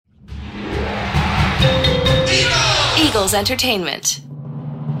Eagles Entertainment.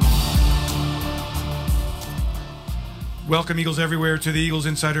 Welcome, Eagles everywhere, to the Eagles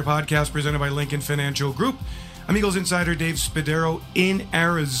Insider Podcast presented by Lincoln Financial Group. I'm Eagles Insider Dave Spadaro in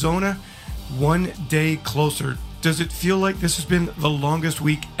Arizona. One day closer. Does it feel like this has been the longest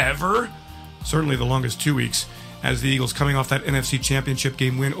week ever? Certainly the longest 2 weeks, as the Eagles coming off that NFC Championship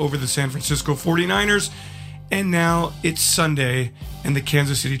game win over the San Francisco 49ers. And now it's Sunday and the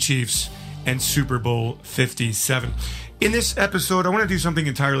Kansas City Chiefs and Super Bowl 57. In this episode, I want to do something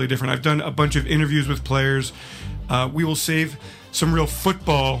entirely different. I've done a bunch of interviews with players. We will save some real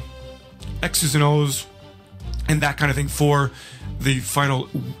football X's and O's and that kind of thing for the final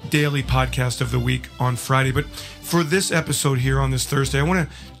daily podcast of the week on Friday. But for this episode here on this Thursday, I want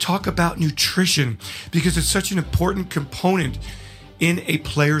to talk about nutrition because it's such an important component in a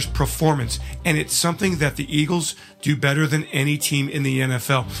player's performance. And it's something that the Eagles do better than any team in the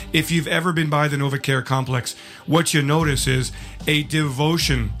NFL. If you've ever been by the NovaCare complex, what you notice is a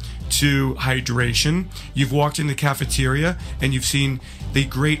devotion to hydration. You've walked in the cafeteria and you've seen the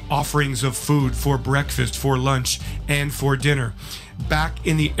great offerings of food for breakfast, for lunch, and for dinner. Back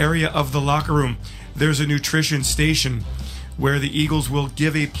in the area of the locker room, there's a nutrition station where the Eagles will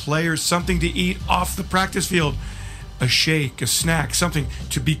give a player something to eat off the practice field. A shake, a snack, something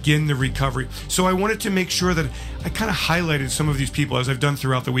to begin the recovery. So I wanted to make sure that I kind of highlighted some of these people, as I've done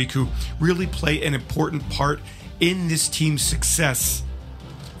throughout the week, who really play an important part in this team's success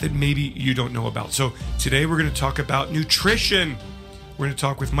that maybe you don't know about. So today we're going to talk about nutrition. We're going to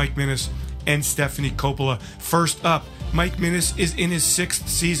talk with Mike Minnis and Stephanie Coppola. First up, Mike Minnis is in his 6th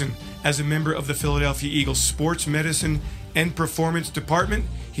season as a member of the Philadelphia Eagles Sports Medicine and Performance Department.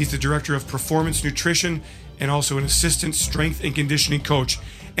 He's the Director of Performance Nutrition and also an assistant strength and conditioning coach.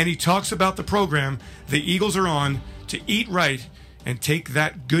 And he talks about the program the Eagles are on to eat right and take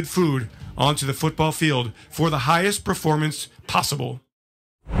that good food onto the football field for the highest performance possible.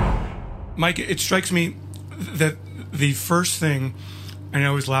 Mike, it strikes me that the first thing, and I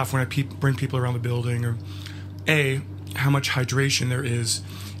always laugh when I bring people around the building, or A, how much hydration there is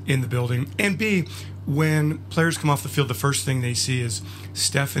in the building, and B, when players come off the field, the first thing they see is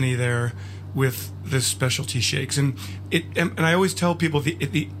Stephanie there with the specialty shakes. And I always tell people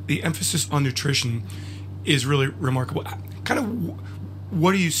the emphasis on nutrition is really remarkable. Kind of,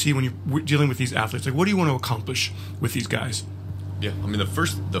 what do you see when you're dealing with these athletes? Like, what do you want to accomplish with these guys? Yeah, I mean, the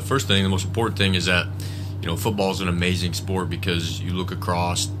first thing, the most important thing is that, football is an amazing sport because you look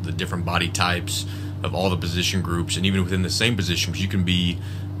across the different body types of all the position groups, and even within the same positions, you can be,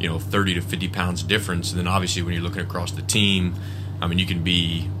 30 to 50 pounds difference. And then obviously when you're looking across the team, I mean, you can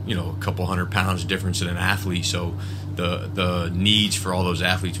be, a couple 100 pounds difference in an athlete. So the needs for all those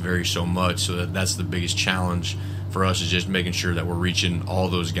athletes vary so much. So that's the biggest challenge for us, is just making sure that we're reaching all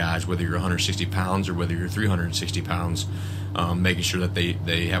those guys, whether you're 160 pounds or whether you're 360 pounds, making sure that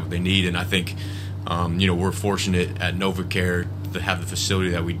they have what they need. And I think, we're fortunate at NovaCare to have the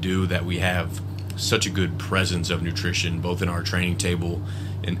facility that we do, that we have such a good presence of nutrition, both in our training table,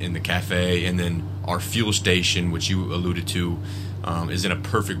 in the cafe, and then our fuel station, which you alluded to, is in a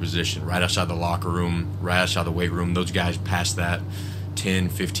perfect position, right outside the locker room, right outside the weight room. Those guys pass that 10,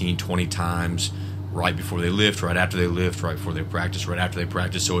 15, 20 times right before they lift, right after they lift, right before they practice, right after they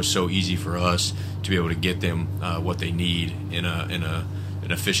practice. So it's so easy for us to be able to get them what they need in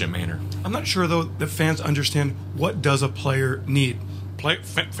an efficient manner. I'm not sure, though, that fans understand what does a player need.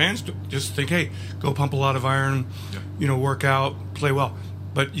 Fans just think, hey, go pump a lot of iron, work out, play well.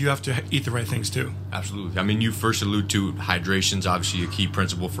 But you have to eat the right things, too. Absolutely. I mean, you first allude to hydration's obviously a key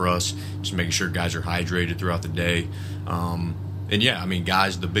principle for us, just making sure guys are hydrated throughout the day. And yeah, I mean,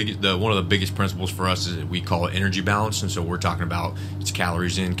 guys, one of the biggest principles for us is we call it energy balance, and so we're talking about it's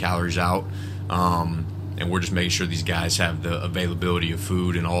calories in, calories out, and we're just making sure these guys have the availability of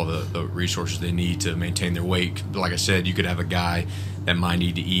food and all the resources they need to maintain their weight. Like I said, you could have a guy that might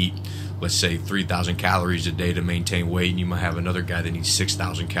need to eat, let's say, 3,000 calories a day to maintain weight, and you might have another guy that needs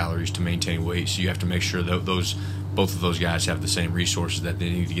 6,000 calories to maintain weight. So you have to make sure that both of those guys have the same resources that they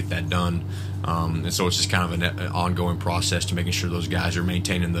need to get that done. And so it's just kind of an ongoing process to making sure those guys are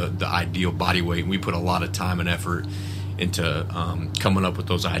maintaining the ideal body weight. And we put a lot of time and effort into coming up with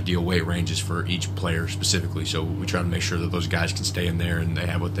those ideal weight ranges for each player specifically. So we try to make sure that those guys can stay in there and they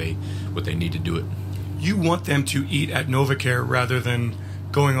have what they need to do it. You want them to eat at NovaCare rather than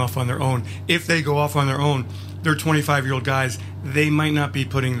going off on their own. If they go off on their own, they're 25-year-old guys. They might not be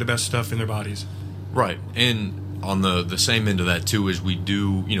putting the best stuff in their bodies. Right. And on the same end of that too is we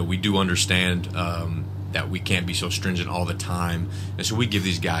do understand that we can't be so stringent all the time, and so we give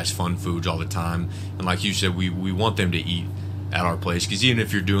these guys fun foods all the time. And like you said, we want them to eat at our place, because even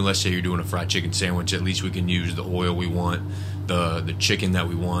if let's say you're doing a fried chicken sandwich, at least we can use the oil we want, the chicken that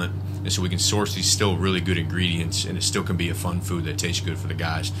we want, and so we can source these still really good ingredients, and it still can be a fun food that tastes good for the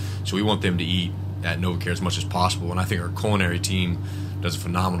guys. So we want them to eat at NovaCare as much as possible, and I think our culinary team does a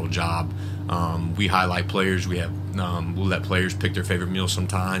phenomenal job. We highlight players. We'll let players pick their favorite meals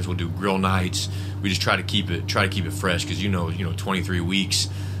sometimes. We'll do grill nights. We just try to keep it fresh, because 23 weeks,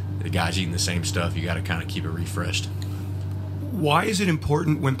 the guys eating the same stuff. You got to kind of keep it refreshed. Why is it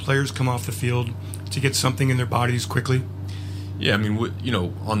important when players come off the field to get something in their bodies quickly? Yeah, I mean,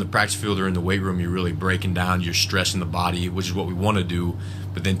 on the practice field or in the weight room, you're really breaking down your stress in the body, which is what we want to do.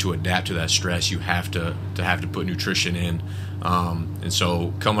 But then to adapt to that stress, you have to put nutrition in. And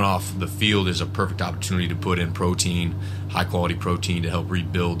so coming off the field is a perfect opportunity to put in protein, high-quality protein, to help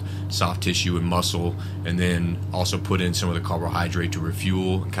rebuild soft tissue and muscle, and then also put in some of the carbohydrate to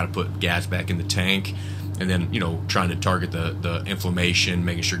refuel and kind of put gas back in the tank. And then, trying to target the inflammation,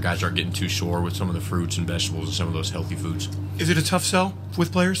 making sure guys aren't getting too sore with some of the fruits and vegetables and some of those healthy foods. Is it a tough sell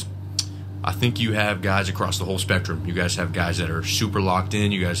with players? I think you have guys across the whole spectrum. You guys have guys that are super locked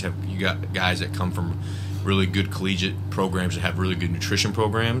in. You got guys that come from really good collegiate programs that have really good nutrition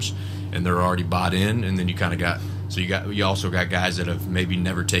programs, and they're already bought in. And then you also got guys that have maybe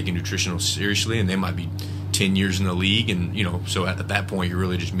never taken nutritional seriously, and they might be 10 years in the league, and so at that point you're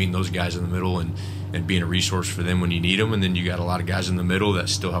really just meeting those guys in the middle and being a resource for them when you need them. And then you got a lot of guys in the middle that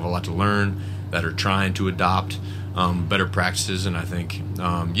still have a lot to learn, that are trying to adopt better practices. And I think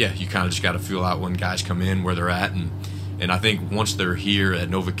you kind of just got to feel out when guys come in where they're at, and I think once they're here at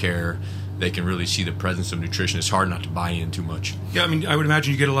NovaCare, they can really see the presence of nutrition. It's hard not to buy in too much. Yeah, I mean, I would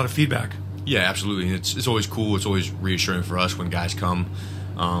imagine you get a lot of feedback. Yeah, absolutely. And it's always cool. It's always reassuring for us when guys come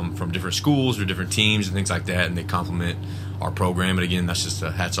from different schools or different teams and things like that, and they compliment our program. And again, that's just a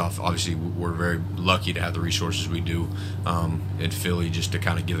hats off. Obviously, we're very lucky to have the resources we do in Philly, just to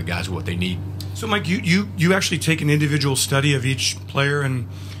kind of give the guys what they need. So, Mike, you actually take an individual study of each player and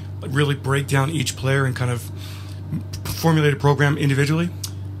really break down each player and kind of formulate a program individually?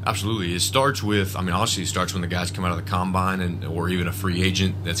 Absolutely. It starts with, honestly, it starts when the guys come out of the combine or even a free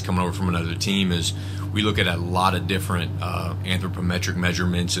agent that's coming over from another team. Is we look at a lot of different anthropometric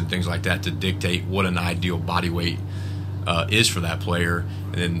measurements and things like that to dictate what an ideal body weight is for that player.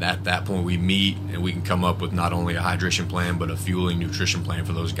 And then at that point we meet and we can come up with not only a hydration plan but a fueling nutrition plan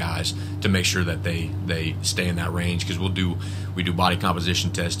for those guys to make sure that they stay in that range, because we do body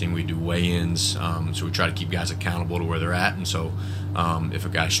composition testing, we do weigh-ins, so we try to keep guys accountable to where they're at. And so if a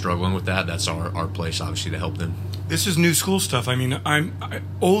guy's struggling with that, that's our place obviously to help them. This is new school stuff. I mean,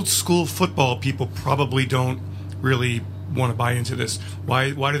 old school football people probably don't really want to buy into this.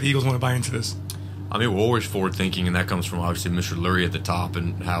 Why do the Eagles want to buy into this? We're always forward thinking, and that comes from obviously Mr. Lurie at the top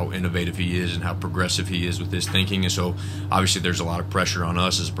and how innovative he is and how progressive he is with his thinking. And so obviously there's a lot of pressure on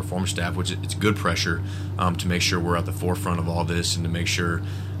us as a performance staff, which it's good pressure to make sure we're at the forefront of all this and to make sure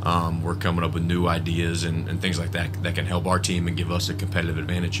we're coming up with new ideas and things like that that can help our team and give us a competitive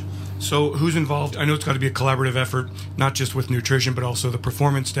advantage. So who's involved? I know it's got to be a collaborative effort, not just with nutrition, but also the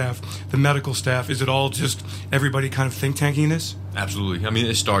performance staff, the medical staff. Is it all just everybody kind of think tanking this? Absolutely.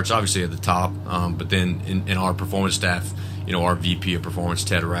 It starts obviously at the top, but then in our performance staff, our VP of Performance,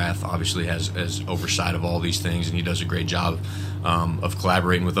 Ted Rath, obviously has oversight of all these things, and he does a great job of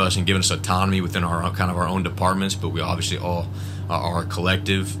collaborating with us and giving us autonomy within our own departments. But we obviously all are a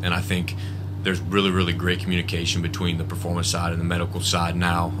collective, and I think there's really, really great communication between the performance side and the medical side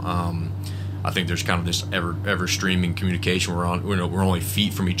now. I think there's kind of this ever streaming communication. We're only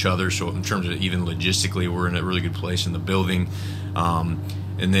feet from each other, so in terms of even logistically, we're in a really good place in the building.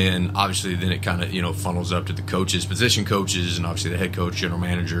 And then obviously it kind of funnels up to the coaches, position coaches, and obviously the head coach, general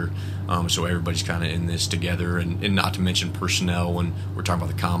manager. So everybody's kind of in this together, and not to mention personnel when we're talking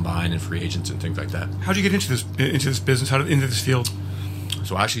about the combine and free agents and things like that. How did you get into this business? Into this field?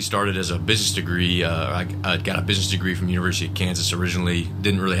 So I actually started as a business degree. I got a business degree from the University of Kansas originally.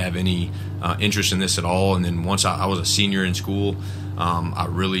 Didn't really have any interest in this at all. And then once I was a senior in school,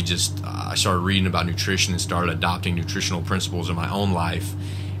 I started reading about nutrition and started adopting nutritional principles in my own life.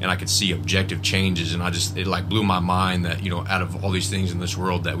 And I could see objective changes, and it blew my mind that out of all these things in this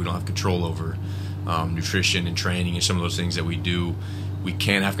world that we don't have control over, nutrition and training and some of those things that we do, we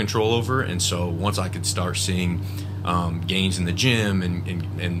can have control over. And so once I could start seeing gains in the gym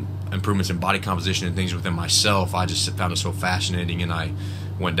and improvements in body composition and things within myself, I just found it so fascinating, and I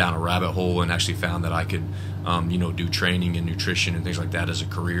went down a rabbit hole and actually found that I could do training and nutrition and things like that as a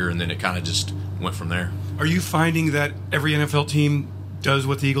career, and then it kind of just went from there. Are you finding that every NFL team does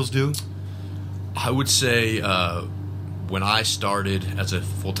what the Eagles do? I would say when I started as a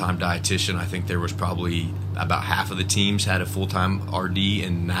full-time dietitian, I think there was probably about half of the teams had a full-time RD,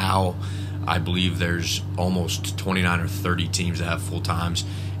 and now I believe there's almost 29 or 30 teams that have full-times.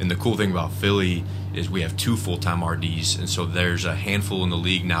 And the cool thing about Philly is we have 2 full-time RDs, and so there's a handful in the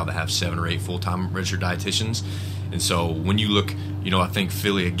league now that have 7 or 8 full-time registered dietitians. And so when you look, I think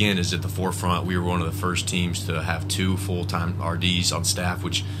Philly, again, is at the forefront. We were one of the first teams to have 2 full-time RDs on staff,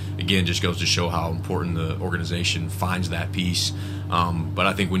 which, again, just goes to show how important the organization finds that piece. But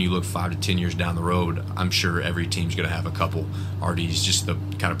I think when you look 5 to 10 years down the road, I'm sure every team's going to have a couple RDs, just the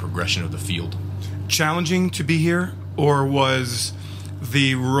kind of progression of the field. Challenging to be here, or was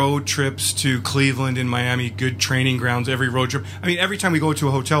the road trips to Cleveland and Miami good training grounds? Every road trip, I mean, every time we go to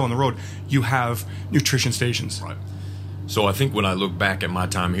a hotel on the road, you have nutrition stations. Right. So I think when I look back at my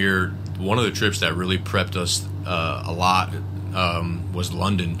time here, one of the trips that really prepped us a lot was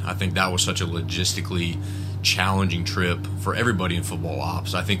London. I think that was such a logistically challenging trip for everybody in football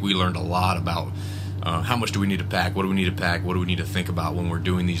ops. I think we learned a lot about how much do we need to pack, what do we need to pack, what do we need to think about when we're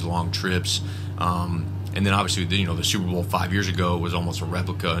doing these long trips. And then obviously, the Super Bowl 5 years ago was almost a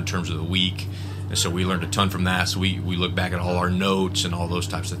replica in terms of the week. And so we learned a ton from that. So we look back at all our notes and all those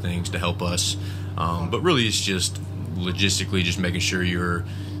types of things to help us. But really, it's just logistically just making sure you're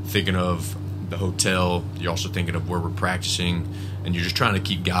thinking of the hotel. You're also thinking of where we're practicing. And you're just trying to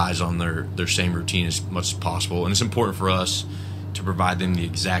keep guys on their same routine as much as possible. And it's important for us to provide them the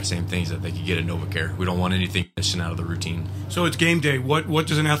exact same things that they could get at NovaCare. We don't want anything missing out of the routine. So it's game day. What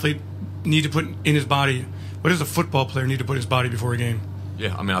does an athlete need to put in his body? What does a football player need to put in his body before a game?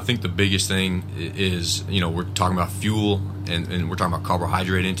 Yeah, I mean, I think the biggest thing is, we're talking about fuel and we're talking about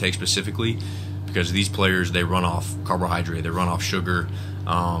carbohydrate intake specifically, because these players, they run off carbohydrate, they run off sugar.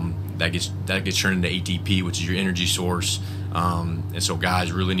 That gets turned into ATP, which is your energy source. And so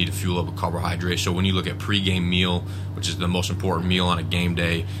guys really need to fuel up with carbohydrate. So when you look at pregame meal, which is the most important meal on a game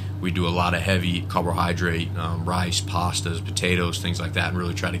day, we do a lot of heavy carbohydrate, rice, pastas, potatoes, things like that, and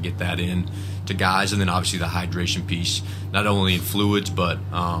really try to get that in to guys. And then obviously the hydration piece, not only in fluids, but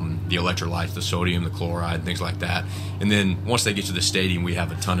the electrolytes, the sodium, the chloride, things like that. And then once they get to the stadium, we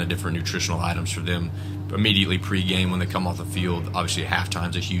have a ton of different nutritional items for them immediately pregame when they come off the field. Obviously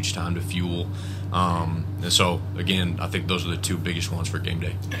halftime's a huge time to fuel. And so, again, I think those are the 2 biggest ones for game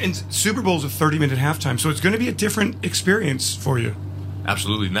day. And Super Bowl's a 30-minute halftime, so it's going to be a different experience for you.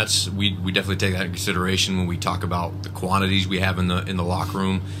 Absolutely, and that's we definitely take that in consideration when we talk about the quantities we have in the locker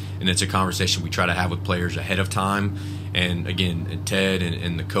room, and it's a conversation we try to have with players ahead of time. And again, Ted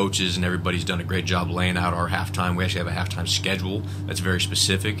and the coaches and everybody's done a great job laying out our halftime. We actually have a halftime schedule that's very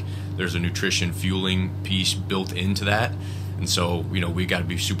specific. There's a nutrition fueling piece built into that. And so, we got to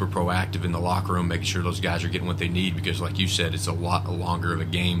be super proactive in the locker room, making sure those guys are getting what they need, because like you said, it's a lot longer of a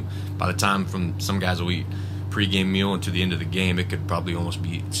game. By the time from some guys will eat pregame meal and to the end of the game, it could probably almost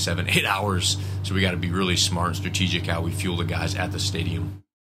be 7-8 hours. So we got to be really smart and strategic how we fuel the guys at the stadium.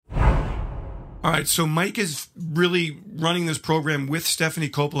 All right, so Mike is really running this program with Stephanie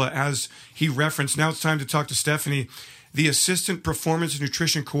Coppola, as he referenced. Now it's time to talk to Stephanie, the Assistant Performance and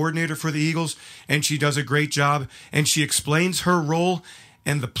Nutrition Coordinator for the Eagles, and she does a great job, and she explains her role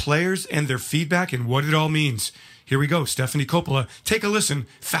and the players and their feedback and what it all means. Here we go, Stephanie Coppola. Take a listen.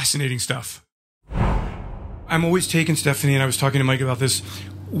 Fascinating stuff. I'm always taking Stephanie, and I was talking to Mike about this,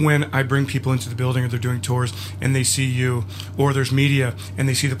 when I bring people into the building or they're doing tours and they see you, or there's media and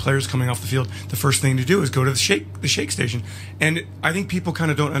they see the players coming off the field, the first thing to do is go to the shake station. And I think people kind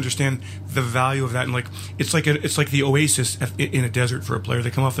of don't understand the value of that. And it's like the oasis in a desert for a player.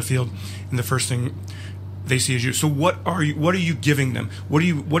 They come off the field and the first thing they see is you. So what are you giving them? What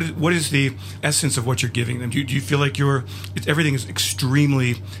is the essence of what you're giving them? Do you feel like everything is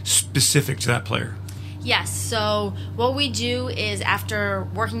extremely specific to that player? Yes, so what we do is after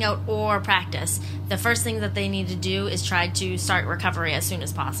working out or practice, the first thing that they need to do is try to start recovery as soon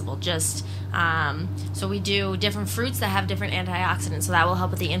as possible. So we do different fruits that have different antioxidants, so that will help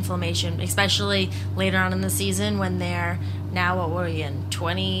with the inflammation, especially later on in the season when they're now, what were we in,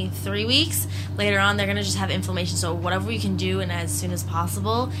 23 weeks? Later on, they're going to just have inflammation. So whatever we can do and as soon as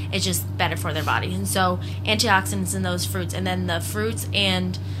possible, it's just better for their body. And so antioxidants in those fruits, and then the fruits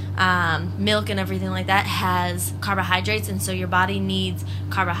and milk and everything like that has carbohydrates, and so your body needs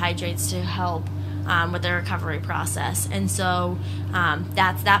carbohydrates to help with the recovery process. And so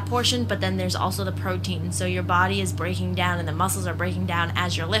that's that portion, but then there's also the protein. So your body is breaking down and the muscles are breaking down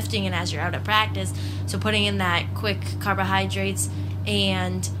as you're lifting and as you're out at practice. So putting in that quick carbohydrates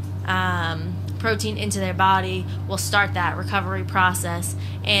and protein into their body will start that recovery process,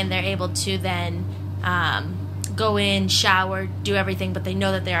 and they're able to then go in, shower, do everything, but they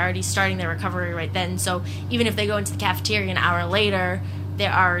know that they're already starting their recovery right then. So even if they go into the cafeteria an hour later,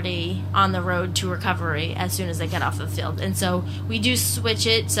 they're already on the road to recovery as soon as they get off the field. And so we do switch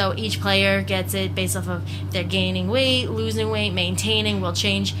it, so each player gets it based off of if they're gaining weight, losing weight, maintaining. We'll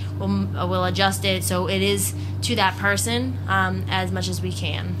change, we'll adjust it, so it is to that person as much as we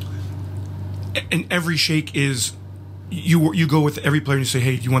can. And every shake is, you go with every player and you say,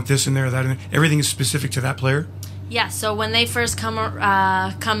 hey, do you want this in there or that in there? Everything is specific to that player? Yeah, so when they first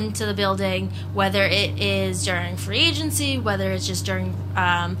come to the building, whether it is during free agency, whether it's just during,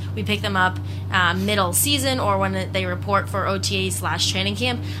 we pick them up middle season, or when they report for OTA/training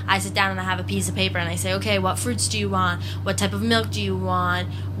camp, I sit down and I have a piece of paper and I say, okay, what fruits do you want? What type of milk do you want?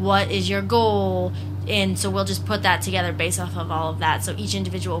 What is your goal? And so we'll just put that together based off of all of that. So each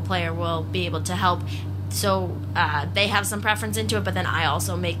individual player will be able to help. So they have some preference into it, but then I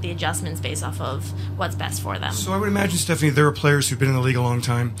also make the adjustments based off of what's best for them. So I would imagine, Stephanie, there are players who've been in the league a long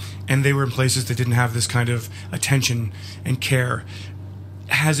time, and they were in places that didn't have this kind of attention and care.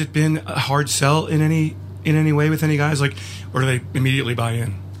 Has it been a hard sell in any way with any guys, like, or do they immediately buy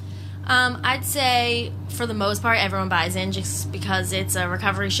in? I'd say for the most part, everyone buys in just because it's a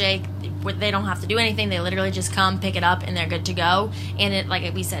recovery shake. They don't have to do anything. They literally just come, pick it up, and they're good to go. And it,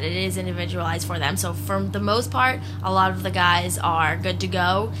 like we said, it is individualized for them. So for the most part, a lot of the guys are good to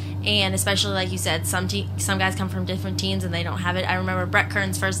go. And especially, like you said, some guys come from different teams and they don't have it. I remember Brett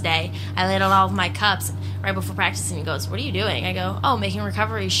Kern's first day. I laid out all of my cups right before practice, and he goes, "What are you doing?" I go, "Oh, making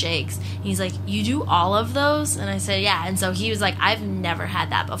recovery shakes." And he's like, "You do all of those?" And I said, "Yeah." And so he was like, "I've never had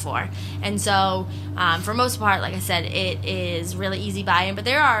that before." And so for most part, like I said, it is really easy buy-in. But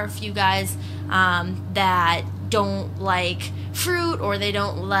there are a few guys that don't like fruit, or they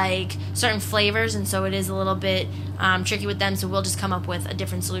don't like certain flavors, and so it is a little bit tricky with them. So we'll just come up with a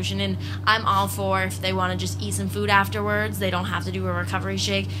different solution. And I'm all for, if they want to just eat some food afterwards, they don't have to do a recovery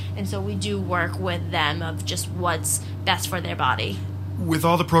shake. And so we do work with them of just what's best for their body. With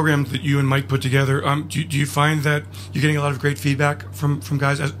all the programs that you and Mike put together, do you find that you're getting a lot of great feedback from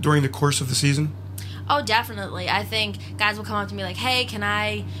guys during the course of the season? Oh, definitely. I think guys will come up to me like, "Hey, can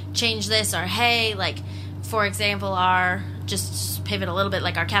I change this?" Or, "Hey," like, for example, just pivot a little bit,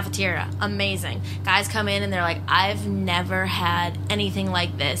 like our cafeteria, amazing. Guys come in and they're like, "I've never had anything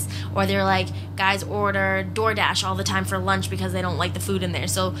like this." Or they're like, guys order DoorDash all the time for lunch because they don't like the food in there.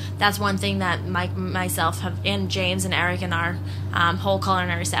 So that's one thing that Mike, myself, and James and Eric and our whole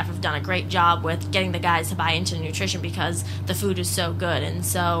culinary staff have done a great job with getting the guys to buy into nutrition because the food is so good. And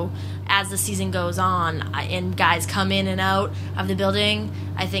so as the season goes on and guys come in and out of the building,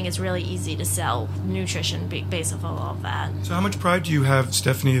 I think it's really easy to sell nutrition based off of all of that. So how much pride do you have,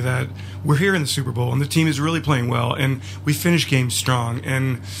 Stephanie, that we're here in the Super Bowl and the team is really playing well and we finish games strong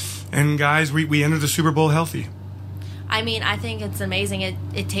and guys, we enter the Super Bowl healthy? I mean, I think it's amazing.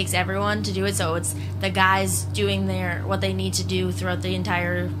 It takes everyone to do it. So it's the guys doing what they need to do throughout the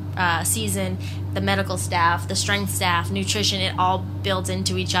entire season, the medical staff, the strength staff, nutrition, it all builds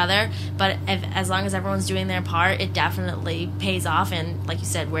into each other. But as long as everyone's doing their part, it definitely pays off. And like you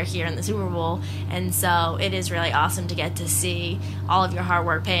said, we're here in the Super Bowl. And so it is really awesome to get to see all of your hard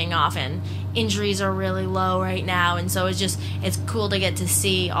work paying off. And injuries are really low right now. And so it's cool to get to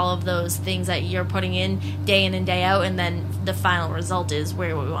see all of those things that you're putting in and day out. And then the final result is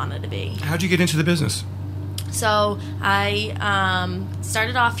where we want it to be. How'd you get into the business? So I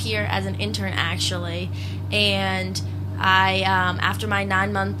started off here as an intern, actually, and I after my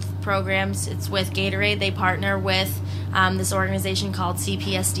 9-month programs, it's with Gatorade. They partner with this organization called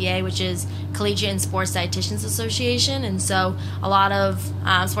CPSDA, which is Collegiate and Sports Dietitians Association, and so a lot of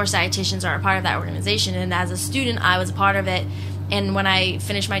sports dietitians are a part of that organization. And as a student, I was a part of it. And when I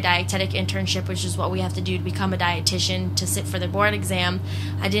finished my dietetic internship, which is what we have to do to become a dietitian to sit for the board exam,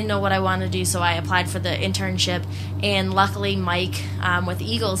 I didn't know what I wanted to do, so I applied for the internship. And luckily, Mike with the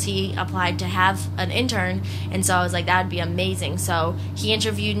Eagles, he applied to have an intern, and so I was like, that would be amazing. So he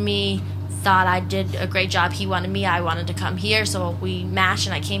interviewed me, thought I did a great job. He wanted me, I wanted to come here, so we matched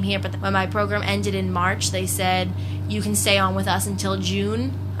and I came here. But when my program ended in March, they said, you can stay on with us until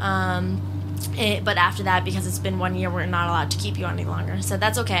June. But after that, because it's been 1 year, we're not allowed to keep you any longer. So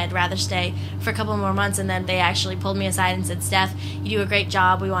that's okay. I'd rather stay for a couple more months. And then they actually pulled me aside and said, "Steph, you do a great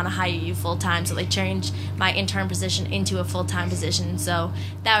job. We want to hire you full-time." So they changed my intern position into a full-time position. So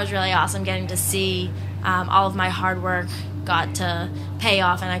that was really awesome, getting to see all of my hard work got to pay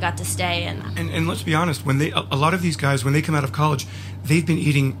off, and I got to stay. And let's be honest, when a lot of these guys, when they come out of college, they've been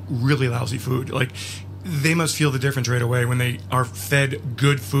eating really lousy food. Like, they must feel the difference right away when they are fed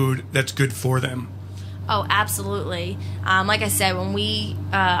good food that's good for them. Oh, absolutely. Like I said, when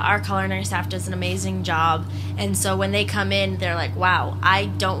our culinary staff does an amazing job. And so when they come in, they're like, wow, I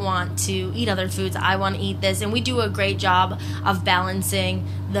don't want to eat other foods. I want to eat this. And we do a great job of balancing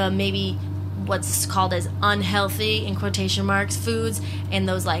the maybe what's called as unhealthy, in quotation marks, foods and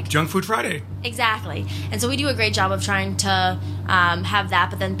those like Junk Food Friday. Exactly. And so we do a great job of trying to have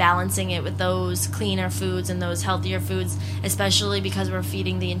that, but then balancing it with those cleaner foods and those healthier foods, especially because we're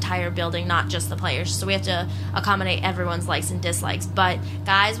feeding the entire building, not just the players. So we have to accommodate everyone's likes and dislikes. But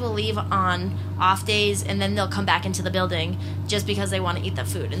guys will leave on off days, and then they'll come back into the building just because they want to eat the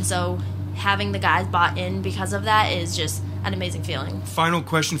food. And so having the guys bought in because of that is just an amazing feeling. Final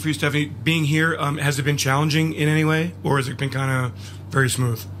question for you, Stephanie. Being here, has it been challenging in any way, or has it been kind of very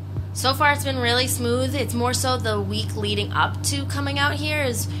smooth? So far, it's been really smooth. It's more so the week leading up to coming out here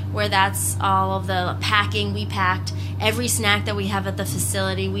is where that's all of the packing. We packed every snack that we have at the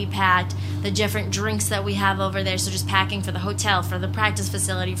facility. We packed the different drinks that we have over there. So just packing for the hotel, for the practice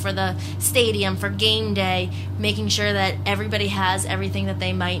facility, for the stadium, for game day, making sure that everybody has everything that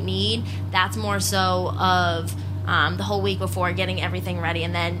they might need. That's more so of the whole week before getting everything ready.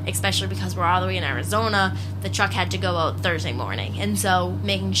 And then, especially because we're all the way in Arizona, the truck had to go out Thursday morning. And so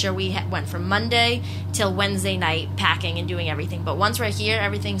making sure we went from Monday till Wednesday night packing and doing everything. But once we're here,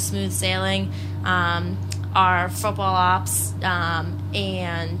 everything's smooth sailing. Our football ops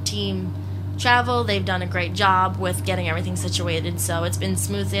and team travel, they've done a great job with getting everything situated. So it's been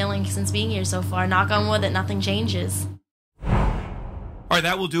smooth sailing since being here so far. Knock on wood that nothing changes. All right,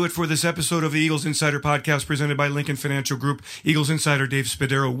 that will do it for this episode of the Eagles Insider Podcast presented by Lincoln Financial Group. Eagles Insider Dave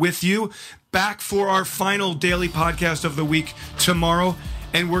Spadaro with you. Back for our final daily podcast of the week tomorrow,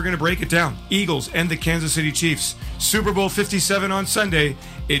 and we're going to break it down. Eagles and the Kansas City Chiefs. Super Bowl 57 on Sunday.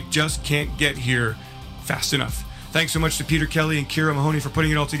 It just can't get here fast enough. Thanks so much to Peter Kelly and Kira Mahoney for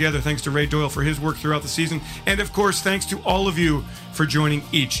putting it all together. Thanks to Ray Doyle for his work throughout the season. And, of course, thanks to all of you for joining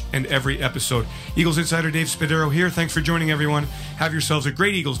each and every episode. Eagles Insider Dave Spadaro here. Thanks for joining, everyone. Have yourselves a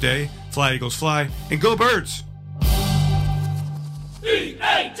great Eagles day. Fly, Eagles, fly. And go Birds!